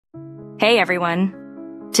Hey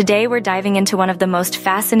everyone! Today we're diving into one of the most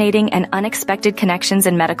fascinating and unexpected connections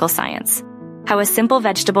in medical science: how a simple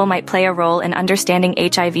vegetable might play a role in understanding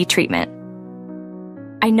HIV treatment.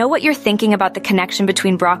 I know what you're thinking about the connection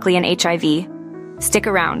between broccoli and HIV. Stick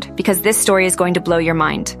around, because this story is going to blow your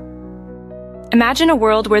mind. Imagine a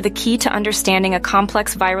world where the key to understanding a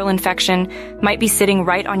complex viral infection might be sitting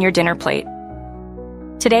right on your dinner plate.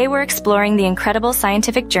 Today we're exploring the incredible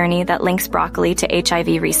scientific journey that links broccoli to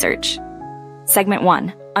HIV research. Segment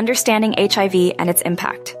 1. Understanding HIV and its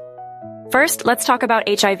impact. First, let's talk about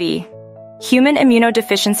HIV. Human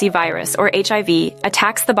immunodeficiency virus, or HIV,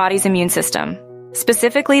 attacks the body's immune system,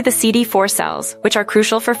 specifically the CD4 cells, which are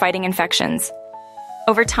crucial for fighting infections.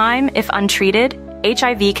 Over time, if untreated,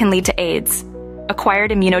 HIV can lead to AIDS,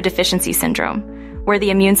 acquired immunodeficiency syndrome, where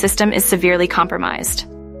the immune system is severely compromised.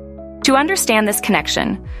 To understand this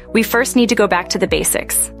connection, we first need to go back to the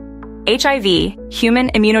basics. HIV, human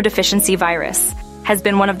immunodeficiency virus, has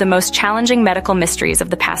been one of the most challenging medical mysteries of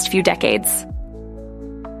the past few decades.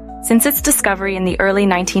 Since its discovery in the early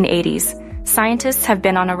 1980s, scientists have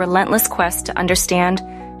been on a relentless quest to understand,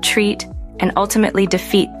 treat, and ultimately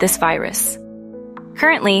defeat this virus.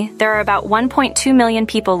 Currently, there are about 1.2 million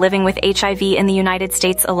people living with HIV in the United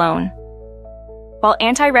States alone. While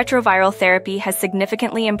antiretroviral therapy has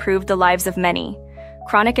significantly improved the lives of many,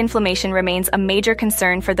 chronic inflammation remains a major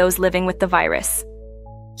concern for those living with the virus.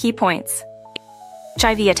 Key points: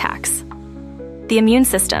 HIV attacks. The immune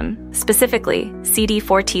system, specifically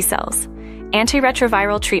CD4 T cells.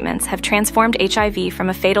 Antiretroviral treatments have transformed HIV from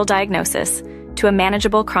a fatal diagnosis to a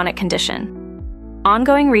manageable chronic condition.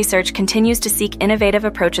 Ongoing research continues to seek innovative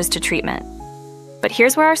approaches to treatment. But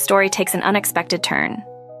here's where our story takes an unexpected turn.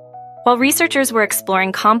 While researchers were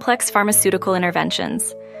exploring complex pharmaceutical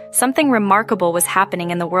interventions, something remarkable was happening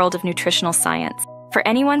in the world of nutritional science. For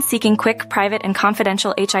anyone seeking quick, private, and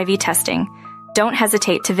confidential HIV testing, don't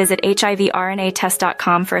hesitate to visit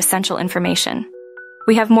hivrnatest.com for essential information.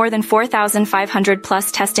 We have more than 4,500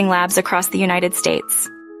 plus testing labs across the United States.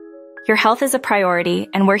 Your health is a priority,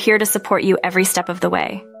 and we're here to support you every step of the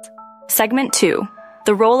way. Segment 2.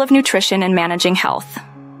 The role of nutrition in managing health.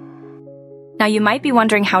 Now, you might be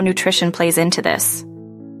wondering how nutrition plays into this.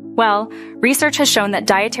 Well, research has shown that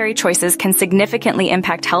dietary choices can significantly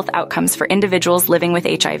impact health outcomes for individuals living with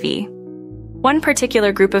HIV. One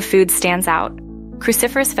particular group of foods stands out: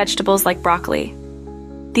 cruciferous vegetables like broccoli.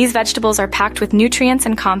 These vegetables are packed with nutrients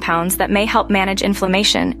and compounds that may help manage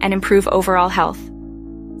inflammation and improve overall health.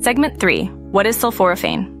 Segment 3. What is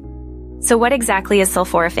sulforaphane? So what exactly is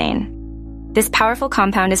sulforaphane? This powerful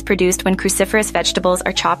compound is produced when cruciferous vegetables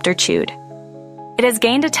are chopped or chewed. It has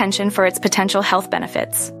gained attention for its potential health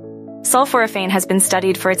benefits. Sulforaphane has been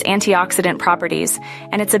studied for its antioxidant properties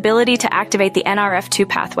and its ability to activate the NRF2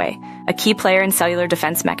 pathway, a key player in cellular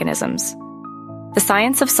defense mechanisms. The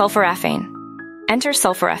science of sulforaphane. Enter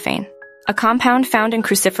sulforaphane, a compound found in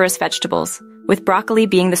cruciferous vegetables, with broccoli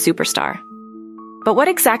being the superstar. But what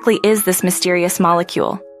exactly is this mysterious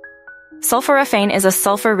molecule? Sulforaphane is a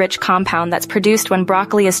sulfur-rich compound that's produced when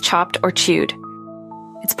broccoli is chopped or chewed.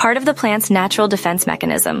 It's part of the plant's natural defense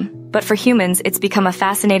mechanism, but for humans, it's become a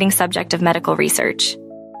fascinating subject of medical research.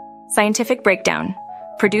 Scientific breakdown.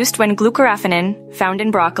 Produced when glucoraphanin, found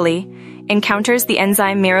in broccoli, encounters the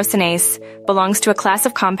enzyme myrosinase, belongs to a class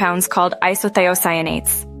of compounds called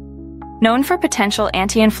isothiocyanates. Known for potential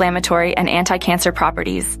anti-inflammatory and anti-cancer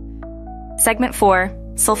properties. Segment 4.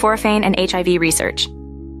 Sulforaphane and HIV research.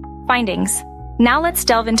 Findings. Now let's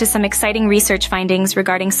delve into some exciting research findings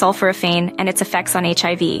regarding sulforaphane and its effects on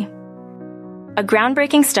HIV. A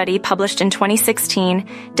groundbreaking study published in 2016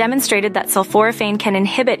 demonstrated that sulforaphane can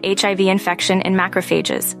inhibit HIV infection in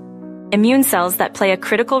macrophages, immune cells that play a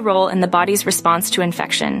critical role in the body's response to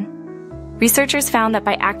infection. Researchers found that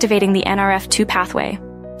by activating the NRF2 pathway,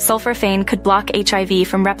 sulforaphane could block HIV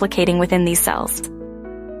from replicating within these cells.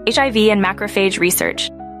 HIV and macrophage research.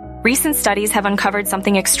 Recent studies have uncovered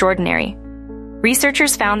something extraordinary.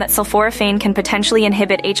 Researchers found that sulforaphane can potentially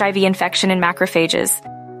inhibit HIV infection in macrophages,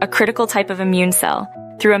 a critical type of immune cell,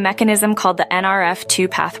 through a mechanism called the NRF2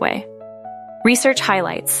 pathway. Research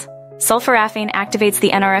highlights: sulforaphane activates the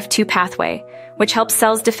NRF2 pathway, which helps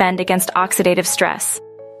cells defend against oxidative stress.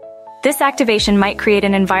 This activation might create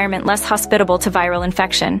an environment less hospitable to viral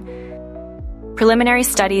infection. Preliminary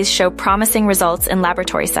studies show promising results in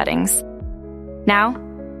laboratory settings. Now,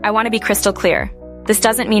 I want to be crystal clear. This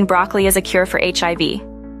doesn't mean broccoli is a cure for HIV,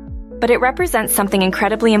 but it represents something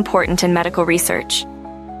incredibly important in medical research: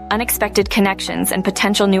 unexpected connections and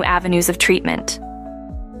potential new avenues of treatment.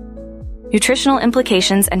 Nutritional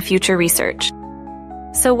implications and future research.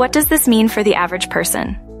 So what does this mean for the average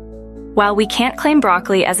person? While we can't claim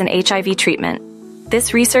broccoli as an HIV treatment,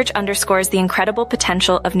 this research underscores the incredible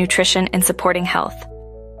potential of nutrition in supporting health.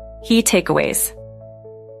 Key takeaways.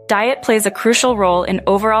 Diet plays a crucial role in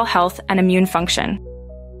overall health and immune function.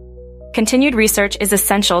 Continued research is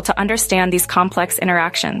essential to understand these complex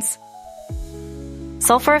interactions.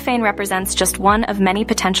 Sulforaphane represents just one of many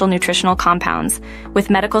potential nutritional compounds with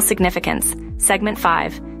medical significance. Segment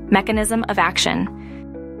 5, Mechanism of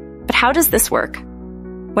Action. But how does this work?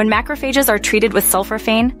 When macrophages are treated with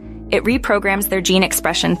sulforaphane, it reprograms their gene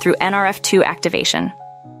expression through NRF2 activation.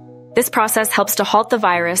 This process helps to halt the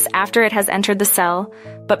virus after it has entered the cell,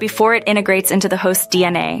 but before it integrates into the host's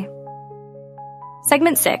DNA.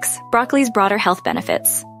 Segment 6, Broccoli's broader health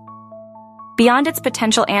benefits. Beyond its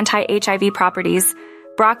potential anti-HIV properties,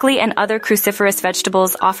 broccoli and other cruciferous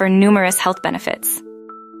vegetables offer numerous health benefits.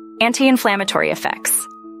 Anti-inflammatory effects.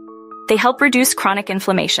 They help reduce chronic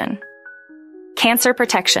inflammation. Cancer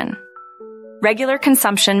protection. Regular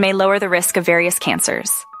consumption may lower the risk of various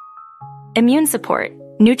cancers. Immune support.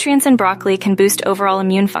 Nutrients in broccoli can boost overall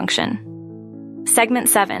immune function. Segment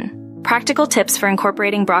 7. Practical tips for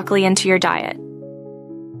incorporating broccoli into your diet.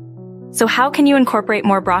 So how can you incorporate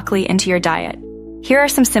more broccoli into your diet? Here are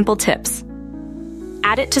some simple tips.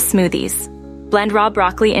 Add it to smoothies. Blend raw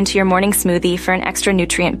broccoli into your morning smoothie for an extra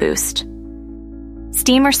nutrient boost.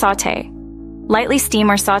 Steam or saute. Lightly steam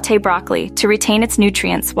or saute broccoli to retain its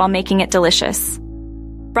nutrients while making it delicious.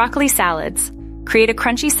 Broccoli salads. Create a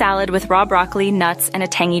crunchy salad with raw broccoli, nuts, and a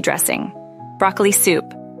tangy dressing. Broccoli soup.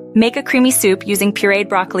 Make a creamy soup using pureed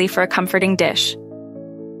broccoli for a comforting dish.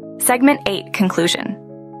 Segment 8, Conclusion.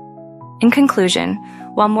 In conclusion,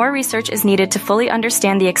 while more research is needed to fully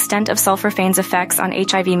understand the extent of sulforaphane's effects on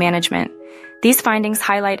HIV management, these findings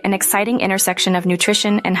highlight an exciting intersection of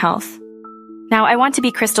nutrition and health. Now, I want to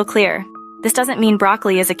be crystal clear. This doesn't mean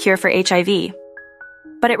broccoli is a cure for HIV,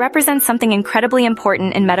 but it represents something incredibly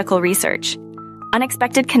important in medical research: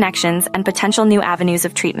 unexpected connections and potential new avenues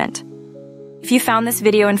of treatment. If you found this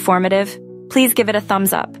video informative, please give it a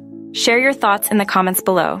thumbs up. Share your thoughts in the comments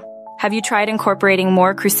below. Have you tried incorporating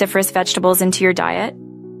more cruciferous vegetables into your diet?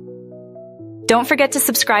 Don't forget to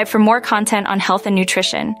subscribe for more content on health and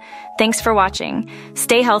nutrition. Thanks for watching.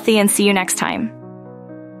 Stay healthy and see you next time.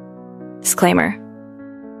 Disclaimer.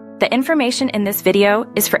 The information in this video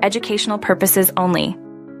is for educational purposes only.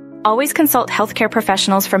 Always consult healthcare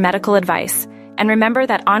professionals for medical advice, and remember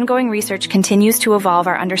that ongoing research continues to evolve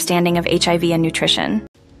our understanding of HIV and nutrition.